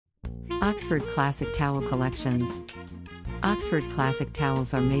Oxford Classic Towel Collections. Oxford Classic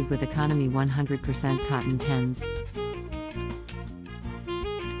towels are made with economy 100% cotton tens.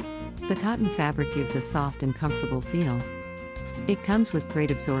 The cotton fabric gives a soft and comfortable feel. It comes with great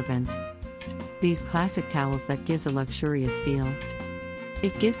absorbent. These classic towels that gives a luxurious feel.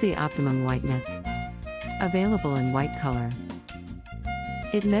 It gives the optimum whiteness. Available in white color.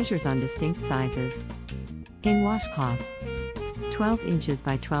 It measures on distinct sizes. In washcloth. 12 inches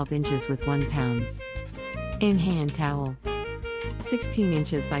by 12 inches with 1 pound. In hand towel. 16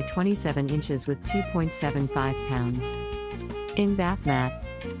 inches by 27 inches with 2.75 pounds. In bath mat.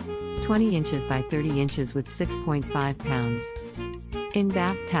 20 inches by 30 inches with 6.5 pounds. In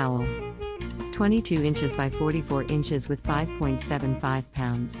bath towel. 22 inches by 44 inches with 5.75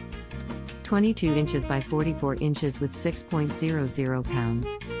 pounds. 22 inches by 44 inches with 6.00 pounds.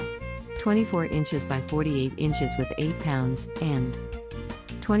 24 inches by 48 inches with 8 pounds, and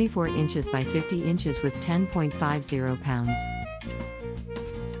 24 inches by 50 inches with 10.50 pounds.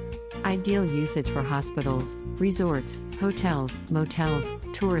 Ideal usage for hospitals, resorts, hotels, motels,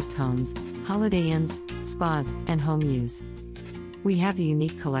 tourist homes, holiday inns, spas, and home use. We have a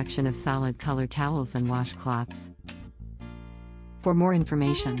unique collection of solid color towels and washcloths. For more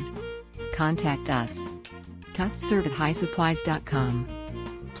information, contact us. custserve@highsupplies.com.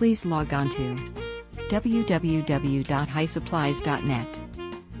 Please log on to www.highsupplies.net.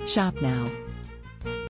 Shop now.